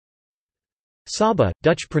Saba,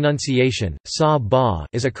 Dutch pronunciation, Saba,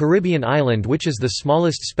 is a Caribbean island which is the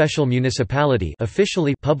smallest special municipality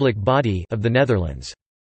officially public body of the Netherlands.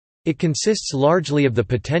 It consists largely of the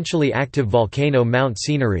potentially active volcano Mount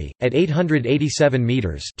Scenery, at 887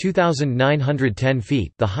 metres (2,910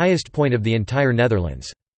 feet), the highest point of the entire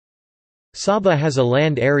Netherlands. Saba has a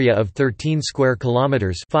land area of 13 square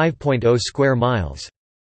kilometres (5.0 square miles).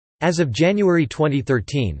 As of January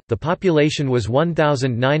 2013, the population was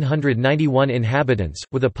 1,991 inhabitants,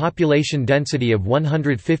 with a population density of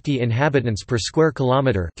 150 inhabitants per square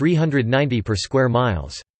kilometre (390 per square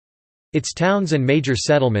miles). Its towns and major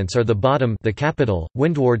settlements are the Bottom, the capital,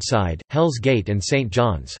 Windwardside, Hell's Gate and St.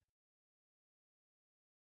 John's.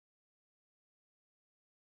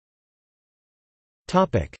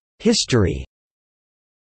 History.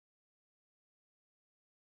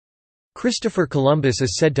 Christopher Columbus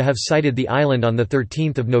is said to have sighted the island on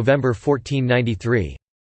 13 November 1493.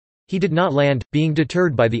 He did not land, being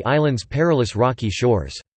deterred by the island's perilous rocky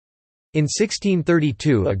shores. In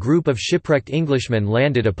 1632 a group of shipwrecked Englishmen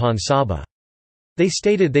landed upon Saba. They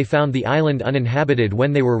stated they found the island uninhabited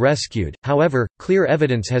when they were rescued, however, clear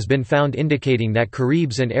evidence has been found indicating that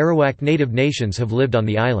Caribs and Arawak native nations have lived on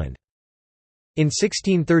the island. In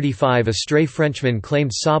 1635 a stray Frenchman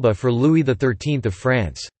claimed Saba for Louis XIII of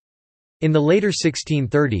France. In the later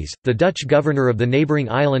 1630s, the Dutch governor of the neighbouring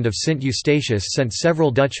island of St. Eustatius sent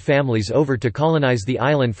several Dutch families over to colonise the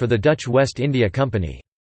island for the Dutch West India Company.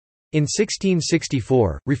 In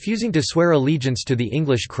 1664, refusing to swear allegiance to the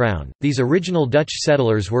English crown, these original Dutch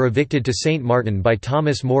settlers were evicted to St. Martin by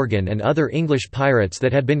Thomas Morgan and other English pirates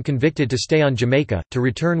that had been convicted to stay on Jamaica, to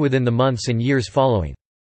return within the months and years following.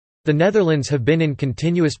 The Netherlands have been in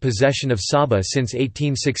continuous possession of Saba since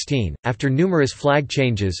 1816, after numerous flag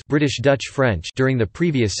changes British, Dutch, French during the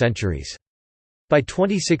previous centuries. By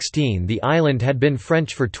 2016 the island had been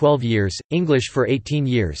French for 12 years, English for 18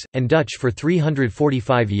 years, and Dutch for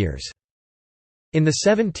 345 years. In the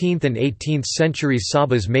 17th and 18th centuries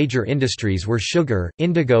Saba's major industries were sugar,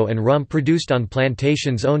 indigo and rum produced on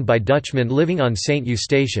plantations owned by Dutchmen living on St.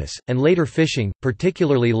 Eustatius, and later fishing,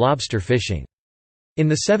 particularly lobster fishing. In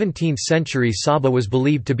the 17th century Saba was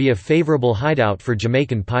believed to be a favourable hideout for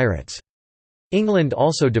Jamaican pirates. England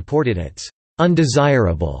also deported its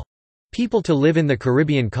undesirable people to live in the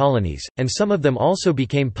Caribbean colonies, and some of them also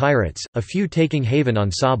became pirates, a few taking haven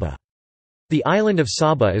on Saba. The island of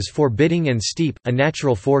Saba is forbidding and steep, a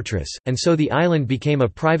natural fortress, and so the island became a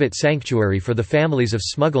private sanctuary for the families of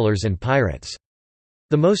smugglers and pirates.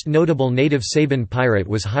 The most notable native Saban pirate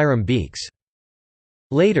was Hiram Beeks.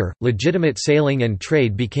 Later, legitimate sailing and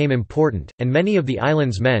trade became important, and many of the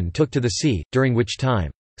island's men took to the sea, during which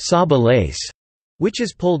time, Saba lace, which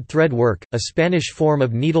is pulled thread work, a Spanish form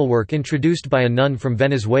of needlework introduced by a nun from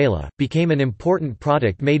Venezuela, became an important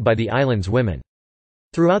product made by the island's women.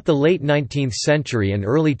 Throughout the late 19th century and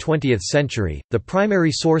early 20th century, the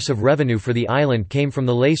primary source of revenue for the island came from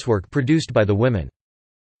the lacework produced by the women.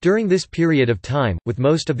 During this period of time, with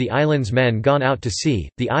most of the island's men gone out to sea,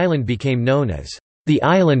 the island became known as the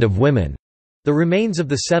Island of Women. The remains of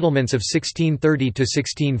the settlements of 1630 to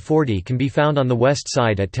 1640 can be found on the west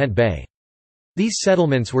side at Tent Bay. These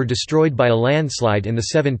settlements were destroyed by a landslide in the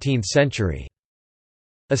 17th century.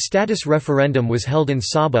 A status referendum was held in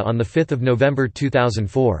Saba on 5 November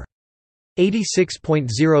 2004.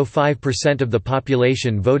 86.05% of the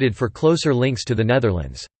population voted for closer links to the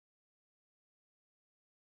Netherlands.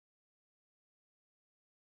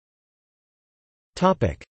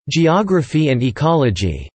 Geography and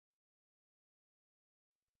ecology.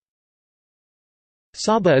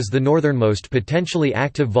 Saba is the northernmost potentially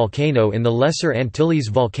active volcano in the Lesser Antilles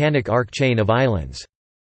volcanic arc chain of islands.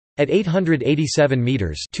 At 887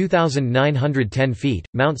 metres (2,910 feet),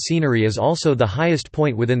 Mount Scenery is also the highest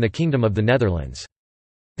point within the Kingdom of the Netherlands.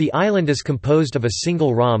 The island is composed of a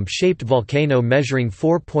single rhomb-shaped volcano measuring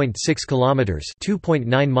 4.6 kilometers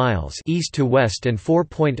 (2.9 miles) east to west and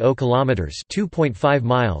 4.0 kilometers (2.5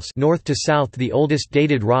 miles) north to south. The oldest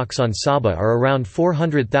dated rocks on Saba are around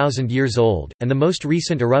 400,000 years old, and the most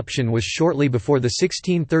recent eruption was shortly before the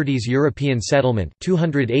 1630s European settlement,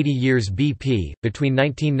 280 years BP. Between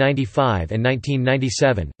 1995 and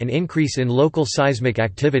 1997, an increase in local seismic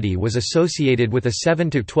activity was associated with a 7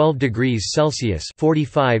 to 12 degrees Celsius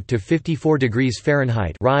 (45 to 54 degrees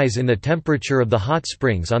Fahrenheit) rise in the temperature of the hot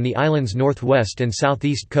springs on the island's northwest and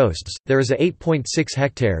southeast coasts. There is a 8.6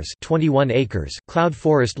 hectares (21 acres) cloud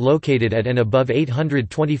forest located at and above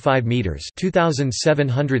 825 meters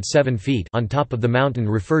 (2,707 feet) on top of the mountain,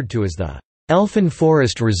 referred to as the Elfin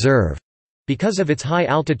Forest Reserve because of its high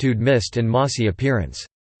altitude mist and mossy appearance.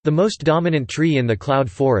 The most dominant tree in the cloud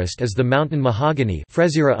forest is the mountain mahogany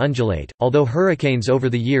Fraisira undulate, although hurricanes over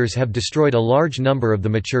the years have destroyed a large number of the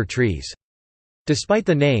mature trees. Despite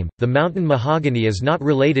the name, the mountain mahogany is not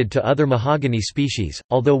related to other mahogany species,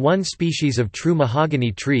 although one species of true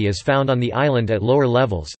mahogany tree is found on the island at lower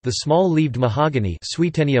levels, the small-leaved mahogany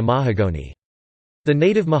Swietenia mahagoni. The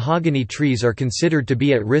native mahogany trees are considered to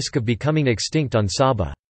be at risk of becoming extinct on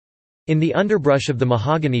Saba. In the underbrush of the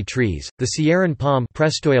mahogany trees, the Sierran palm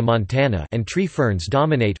Prestoia montana and tree ferns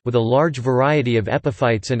dominate, with a large variety of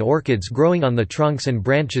epiphytes and orchids growing on the trunks and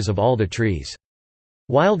branches of all the trees.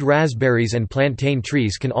 Wild raspberries and plantain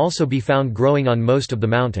trees can also be found growing on most of the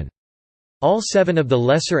mountain. All 7 of the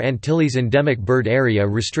Lesser Antilles endemic bird area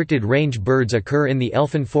restricted range birds occur in the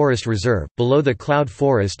Elfin Forest Reserve. Below the cloud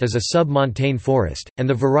forest is a sub-montane forest, and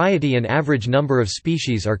the variety and average number of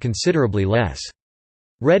species are considerably less.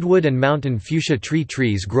 Redwood and mountain fuchsia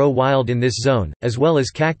trees grow wild in this zone, as well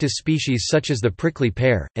as cactus species such as the prickly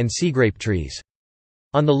pear, and seagrape trees.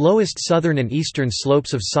 On the lowest southern and eastern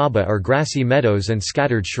slopes of Saba are grassy meadows and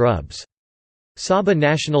scattered shrubs. Saba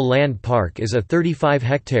National Land Park is a 35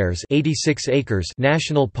 hectares 86 acres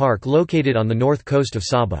national park located on the north coast of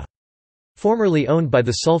Saba. Formerly owned by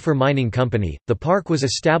the Sulphur Mining Company, the park was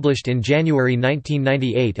established in January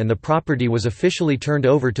 1998 and the property was officially turned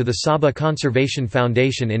over to the Saba Conservation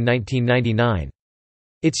Foundation in 1999.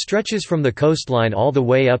 It stretches from the coastline all the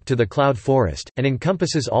way up to the cloud forest, and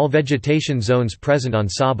encompasses all vegetation zones present on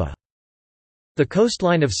Saba. The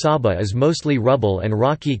coastline of Saba is mostly rubble and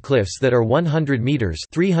rocky cliffs that are 100 meters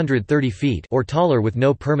 (330 feet) or taller with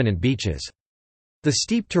no permanent beaches. The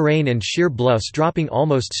steep terrain and sheer bluffs dropping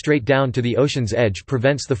almost straight down to the ocean's edge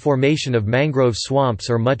prevents the formation of mangrove swamps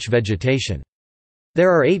or much vegetation.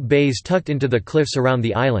 There are 8 bays tucked into the cliffs around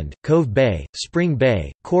the island: Cove Bay, Spring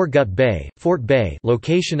Bay, Core Gut Bay, Fort Bay,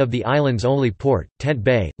 location of the island's only port, Tent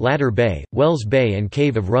Bay, Ladder Bay, Wells Bay and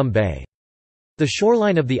Cave of Rum Bay. The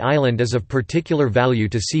shoreline of the island is of particular value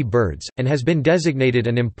to sea birds, and has been designated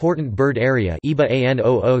an important bird area (IBA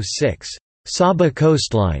AN 006) Saba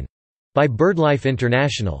Coastline by BirdLife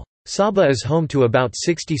International. Saba is home to about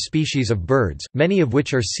 60 species of birds, many of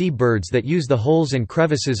which are sea birds that use the holes and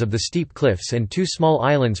crevices of the steep cliffs and 2 small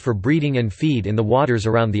islands for breeding and feed in the waters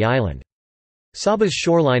around the island. Saba's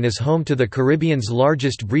shoreline is home to the Caribbean's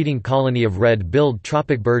largest breeding colony of red-billed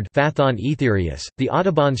tropic bird Phathon aetherius. The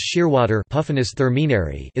Audubon's shearwater Puffinus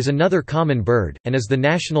thermineri is another common bird, and is the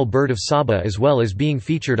national bird of Saba as well as being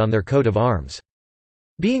featured on their coat of arms.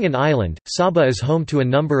 Being an island, Saba is home to a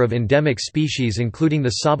number of endemic species including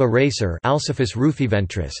the Saba racer Alciphus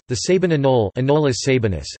rufiventris, the Saban anole Anolis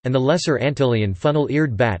sabanus, and the lesser Antillean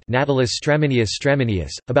funnel-eared bat Natalis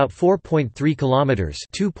straminius. About 4.3 kilometers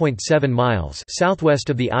 (2.7 miles)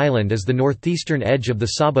 southwest of the island is the northeastern edge of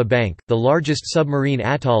the Saba Bank, the largest submarine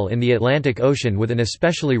atoll in the Atlantic Ocean with an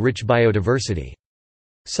especially rich biodiversity.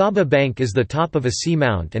 Saba Bank is the top of a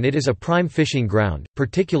seamount and it is a prime fishing ground,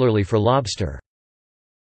 particularly for lobster.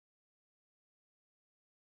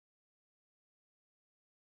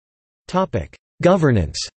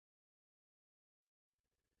 Governance.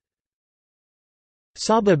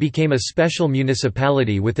 Saba became a special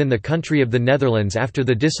municipality within the country of the Netherlands after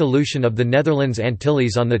the dissolution of the Netherlands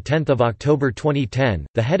Antilles on 10 October 2010.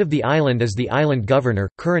 The head of the island is the island governor,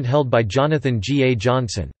 current held by Jonathan G. A.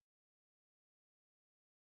 Johnson.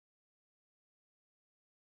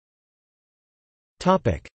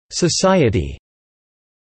 Society.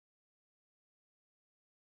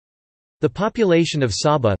 The population of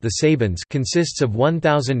Saba, the Sabans, consists of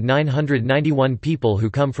 1,991 people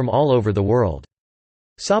who come from all over the world.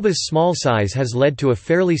 Saba's small size has led to a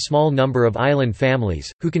fairly small number of island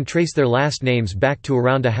families, who can trace their last names back to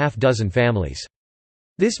around a half-dozen families.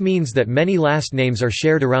 This means that many last names are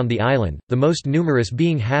shared around the island, the most numerous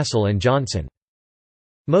being Hassel and Johnson.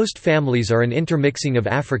 Most families are an intermixing of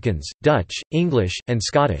Afrikaans, Dutch, English, and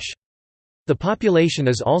Scottish. The population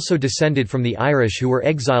is also descended from the Irish who were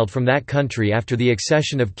exiled from that country after the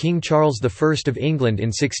accession of King Charles I of England in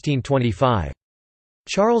 1625.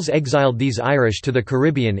 Charles exiled these Irish to the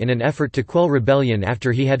Caribbean in an effort to quell rebellion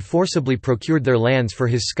after he had forcibly procured their lands for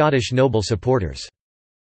his Scottish noble supporters.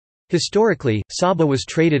 Historically, Saba was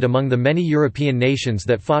traded among the many European nations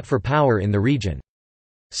that fought for power in the region.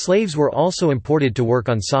 Slaves were also imported to work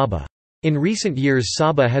on Saba. In recent years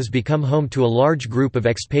Saba has become home to a large group of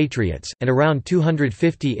expatriates, and around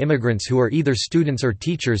 250 immigrants who are either students or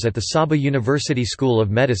teachers at the Saba University School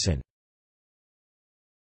of Medicine.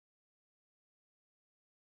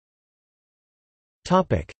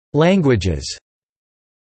 Languages.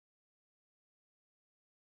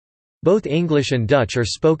 Both English and Dutch are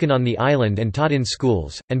spoken on the island and taught in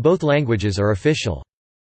schools, and both languages are official.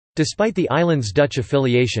 Despite the island's Dutch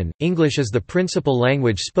affiliation, English is the principal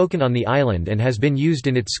language spoken on the island and has been used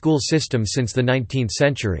in its school system since the 19th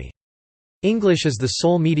century. English is the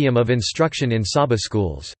sole medium of instruction in Saba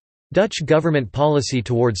schools. Dutch government policy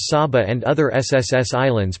towards Saba and other SSS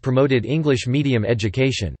islands promoted English medium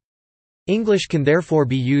education. English can therefore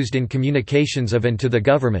be used in communications of and to the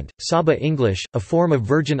government. Saba English, a form of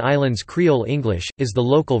Virgin Islands Creole English, is the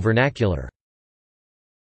local vernacular.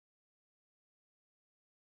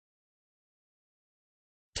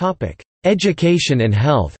 Education and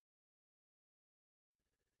health.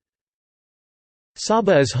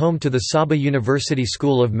 Saba is home to the Saba University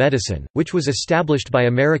School of Medicine, which was established by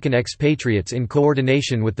American expatriates in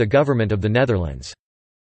coordination with the government of the Netherlands.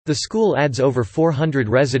 The school adds over 400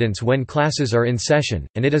 residents when classes are in session,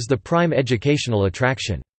 and it is the prime educational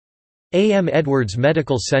attraction. A.M. Edwards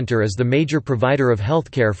Medical Center is the major provider of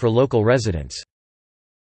healthcare for local residents.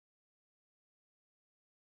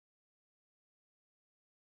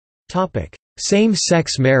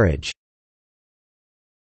 Same-sex marriage.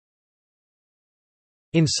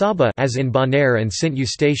 In Saba, as in Bonaire and Sint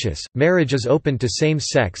Eustatius, marriage is open to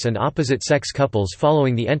same-sex and opposite-sex couples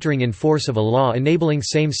following the entering in force of a law enabling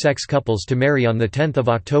same-sex couples to marry on 10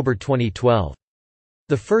 October 2012.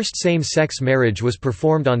 The first same-sex marriage was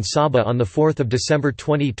performed on Saba on 4 December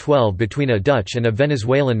 2012 between a Dutch and a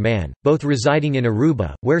Venezuelan man, both residing in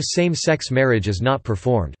Aruba, where same-sex marriage is not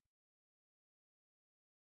performed.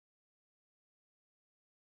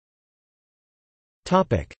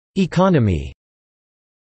 Economy.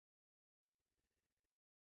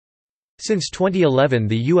 Since 2011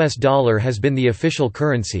 the US dollar has been the official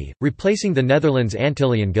currency, replacing the Netherlands'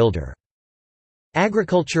 Antillean guilder.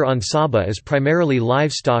 Agriculture on Saba is primarily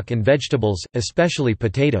livestock and vegetables, especially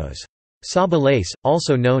potatoes. Saba lace,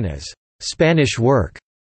 also known as Spanish work,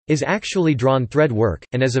 is actually drawn thread work,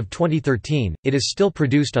 and as of 2013, it is still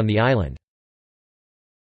produced on the island.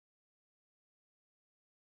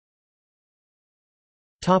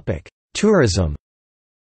 Tourism.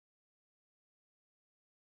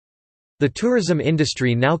 The tourism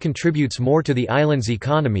industry now contributes more to the island's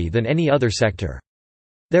economy than any other sector.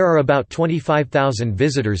 There are about 25,000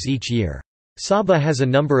 visitors each year. Saba has a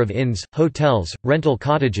number of inns, hotels, rental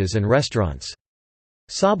cottages and restaurants.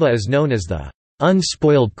 Saba is known as the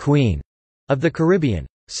unspoiled queen of the Caribbean.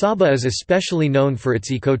 Saba is especially known for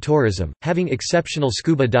its ecotourism, having exceptional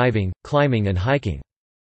scuba diving, climbing and hiking.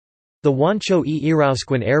 The Wancho e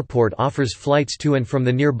Erausquin Airport offers flights to and from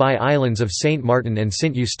the nearby islands of Saint Martin and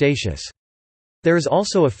Sint Eustatius. There is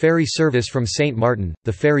also a ferry service from Saint Martin,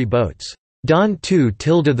 the ferry boats, Don 2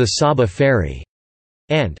 the Saba Ferry,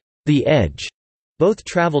 and The Edge. Both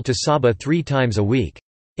travel to Saba 3 times a week.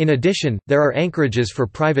 In addition, there are anchorages for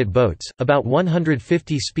private boats. About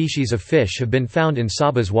 150 species of fish have been found in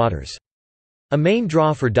Saba's waters. A main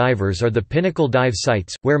draw for divers are the pinnacle dive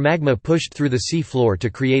sites, where magma pushed through the sea floor to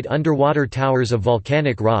create underwater towers of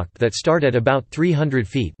volcanic rock that start at about 300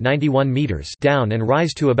 feet 91 meters down and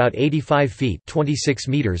rise to about 85 feet 26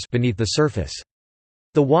 meters beneath the surface.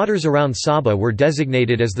 The waters around Saba were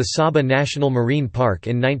designated as the Saba National Marine Park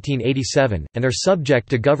in 1987, and are subject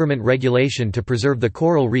to government regulation to preserve the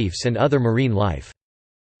coral reefs and other marine life.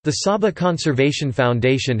 The Saba Conservation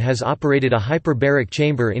Foundation has operated a hyperbaric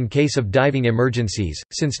chamber in case of diving emergencies,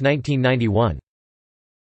 since 1991.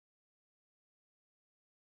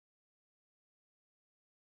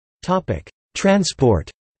 Transport.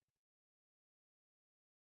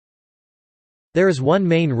 There is one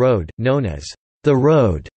main road, known as the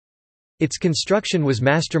Road. Its construction was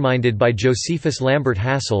masterminded by Josephus Lambert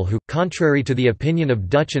Hassel who, contrary to the opinion of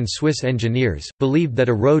Dutch and Swiss engineers, believed that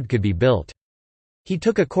a road could be built. He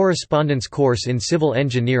took a correspondence course in civil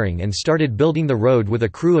engineering and started building the road with a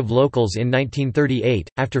crew of locals in 1938.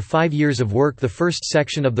 After 5 years of work, the first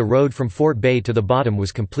section of the road from Fort Bay to the bottom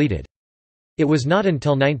was completed. It was not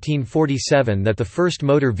until 1947 that the first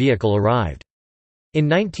motor vehicle arrived. In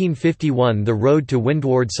 1951 the road to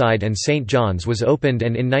Windwardside and St. John's was opened,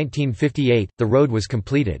 and in 1958, the road was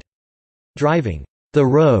completed. Driving the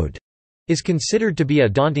road is considered to be a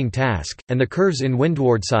daunting task, and the curves in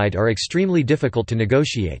Windwardside are extremely difficult to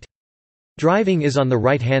negotiate. Driving is on the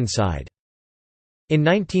right-hand side. In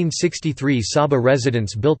 1963 Saba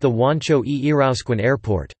residents built the Wancho e Erausquin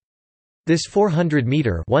Airport. This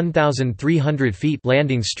 400-metre (1,300 feet)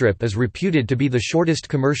 landing strip is reputed to be the shortest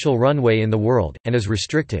commercial runway in the world, and is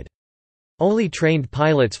restricted. Only trained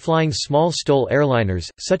pilots flying small STOL airliners,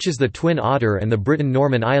 such as the Twin Otter and the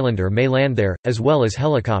Britain-Norman Islander, may land there, as well as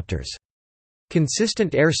helicopters.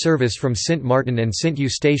 Consistent air service from Sint Martin and Sint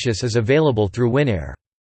Eustatius is available through Winair.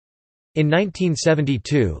 In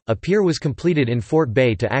 1972, a pier was completed in Fort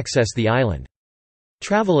Bay to access the island.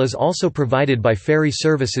 Travel is also provided by ferry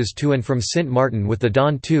services to and from Sint Maarten with the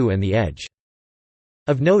Don 2 and the Edge.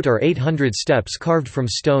 Of note are 800 steps carved from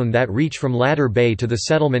stone that reach from Ladder Bay to the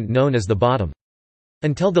settlement known as the Bottom.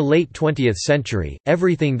 Until the late 20th century,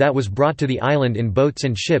 everything that was brought to the island in boats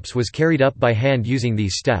and ships was carried up by hand using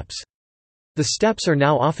these steps. The steps are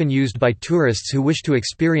now often used by tourists who wish to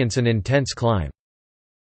experience an intense climb.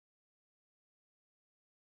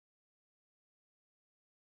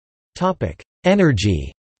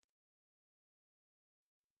 Energy.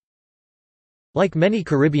 Like many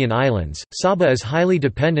Caribbean islands, Saba is highly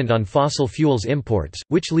dependent on fossil fuels imports,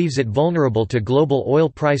 which leaves it vulnerable to global oil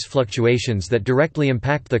price fluctuations that directly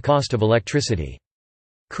impact the cost of electricity.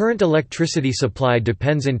 Current electricity supply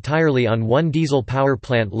depends entirely on one diesel power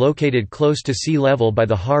plant located close to sea level by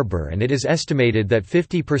the harbor, and it is estimated that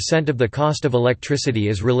 50% of the cost of electricity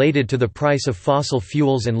is related to the price of fossil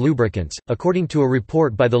fuels and lubricants. According to a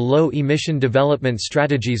report by the Low Emission Development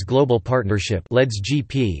Strategies Global Partnership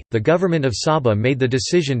 (LEDS-GP), the government of Saba made the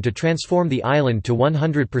decision to transform the island to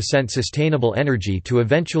 100% sustainable energy to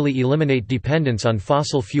eventually eliminate dependence on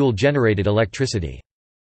fossil fuel-generated electricity.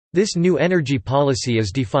 This new energy policy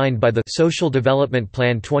is defined by the Social Development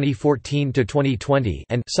Plan 2014–2020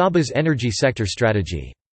 and Saba's energy sector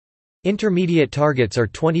strategy. Intermediate targets are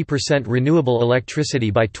 20% renewable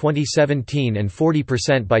electricity by 2017 and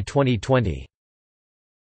 40% by 2020.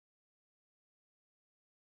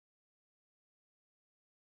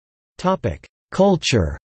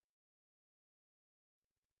 Culture.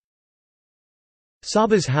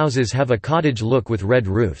 Saba's houses have a cottage look with red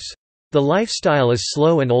roofs. The lifestyle is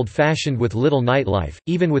slow and old-fashioned with little nightlife,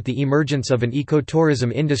 even with the emergence of an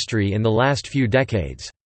ecotourism industry in the last few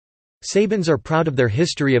decades. Sabans are proud of their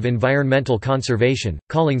history of environmental conservation,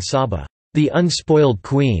 calling Saba, "the unspoiled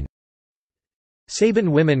queen." Saban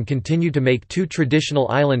women continue to make two traditional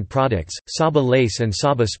island products, Saba lace and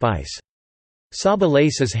Saba spice. Saba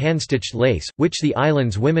lace is hand-stitched lace, which the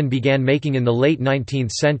island's women began making in the late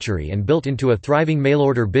 19th century and built into a thriving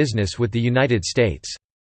mail-order business with the United States.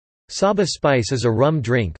 Saba spice is a rum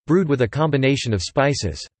drink, brewed with a combination of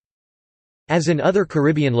spices. As in other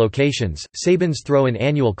Caribbean locations, Sabans throw an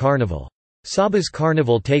annual carnival. Saba's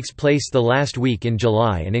carnival takes place the last week in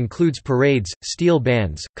July and includes parades, steel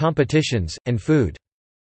bands, competitions, and food.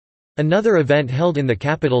 Another event held in the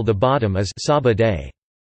capital the Bottom is Saba Day.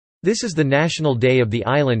 This is the national day of the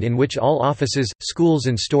island in which all offices, schools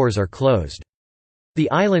and stores are closed. The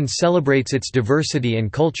island celebrates its diversity and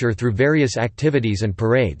culture through various activities and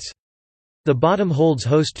parades. The Bottom holds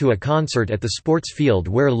host to a concert at the sports field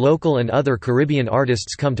where local and other Caribbean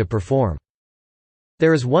artists come to perform.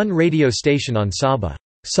 There is one radio station on Saba.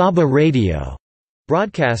 Saba Radio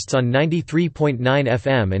broadcasts on 93.9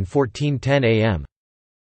 FM and 1410 AM.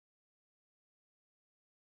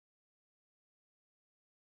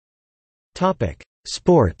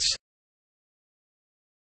 Sports.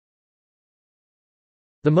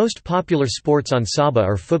 The most popular sports on Saba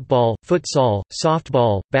are football, futsal,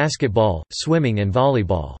 softball, basketball, swimming and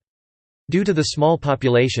volleyball. Due to the small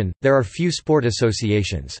population, there are few sport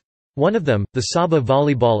associations. One of them, the Saba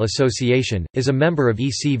Volleyball Association, is a member of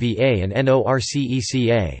ECVA and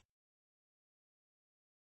NORCECA.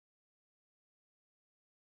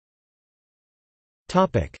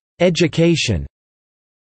 Education.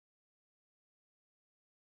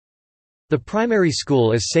 The primary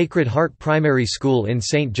school is Sacred Heart Primary School in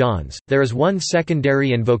St. John's. There is one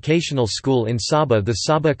secondary and vocational school in Saba, the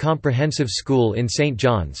Saba Comprehensive School in St.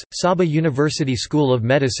 John's. Saba University School of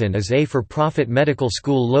Medicine is a for-profit medical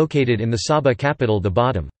school located in the Saba capital the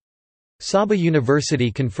Bottom. Saba University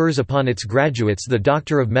confers upon its graduates the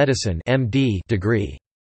Doctor of Medicine (MD) degree.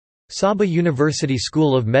 Saba University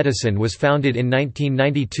School of Medicine was founded in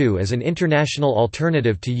 1992 as an international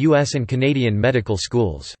alternative to U.S. and Canadian medical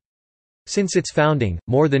schools. Since its founding,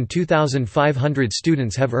 more than 2,500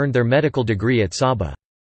 students have earned their medical degree at Saba.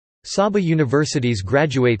 Saba University's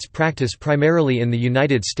graduates practice primarily in the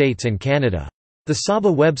United States and Canada. The Saba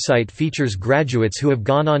website features graduates who have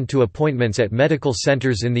gone on to appointments at medical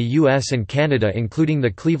centers in the U.S. and Canada, including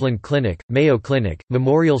the Cleveland Clinic, Mayo Clinic,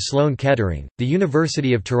 Memorial Sloan Kettering, the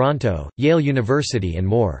University of Toronto, Yale University and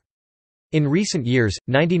more. In recent years,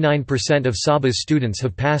 99% of Saba's students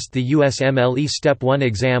have passed the USMLE Step 1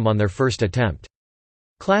 exam on their first attempt.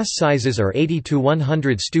 Class sizes are 80 to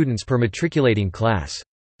 100 students per matriculating class.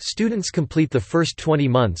 Students complete the first 20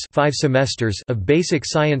 months 5 semesters of basic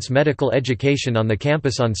science medical education on the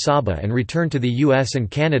campus on Saba and return to the US and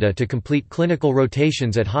Canada to complete clinical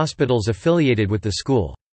rotations at hospitals affiliated with the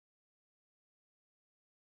school.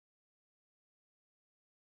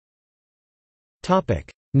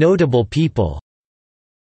 Notable people.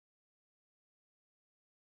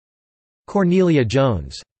 Cornelia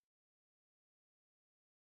Jones.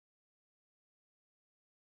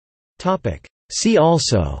 See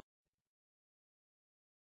also: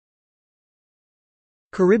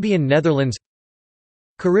 Caribbean Netherlands,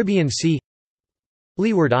 Caribbean Sea,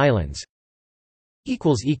 Leeward Islands.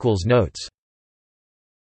 Notes